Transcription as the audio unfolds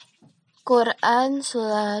Quran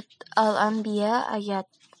Surat Al-Anbiya ayat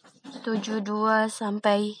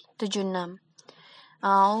 72-76.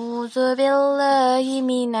 A'udzu billahi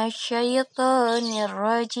minasyaitonir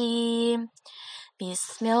rajim.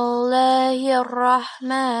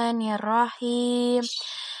 Bismillahirrahmanirrahim.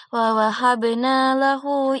 Wa wahabna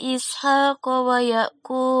lahu ishaqa wa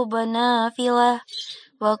yaquba nafilah.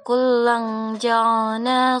 Wa kullan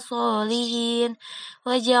ja'alna sholihin.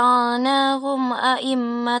 Wa ja'alnahum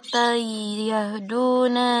a'immatan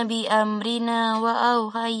yahduna bi amrina wa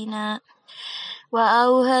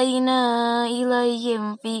auhayna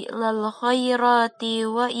ilayhim fi'lal khairati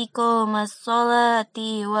wa iqamas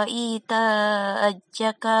sholati wa ita'az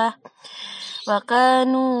zakah wa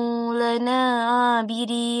kanu lana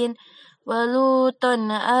abidin. Wa lutan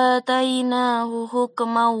atainahu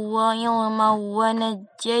hukman wa ilman wa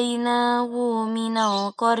najjaynahu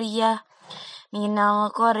minal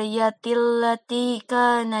qaryatil lati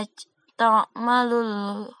kanat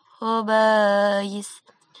ta'malul khaba'is.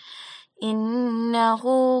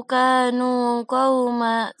 Innahu kanu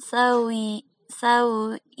qauma sawin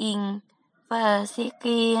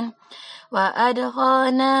fasikin. Wa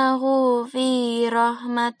adkhalnahu fi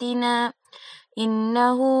rahmatina.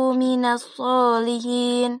 Innahu minas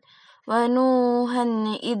sholihin. Wa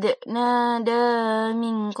nuhan idnada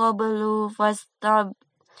min qablu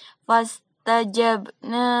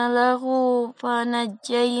fastajabna lahu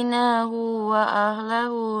fanajjaynahu wa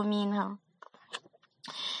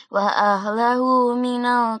ahlahu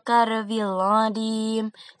minal karbil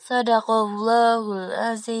adim. Sadaqallahul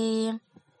azim.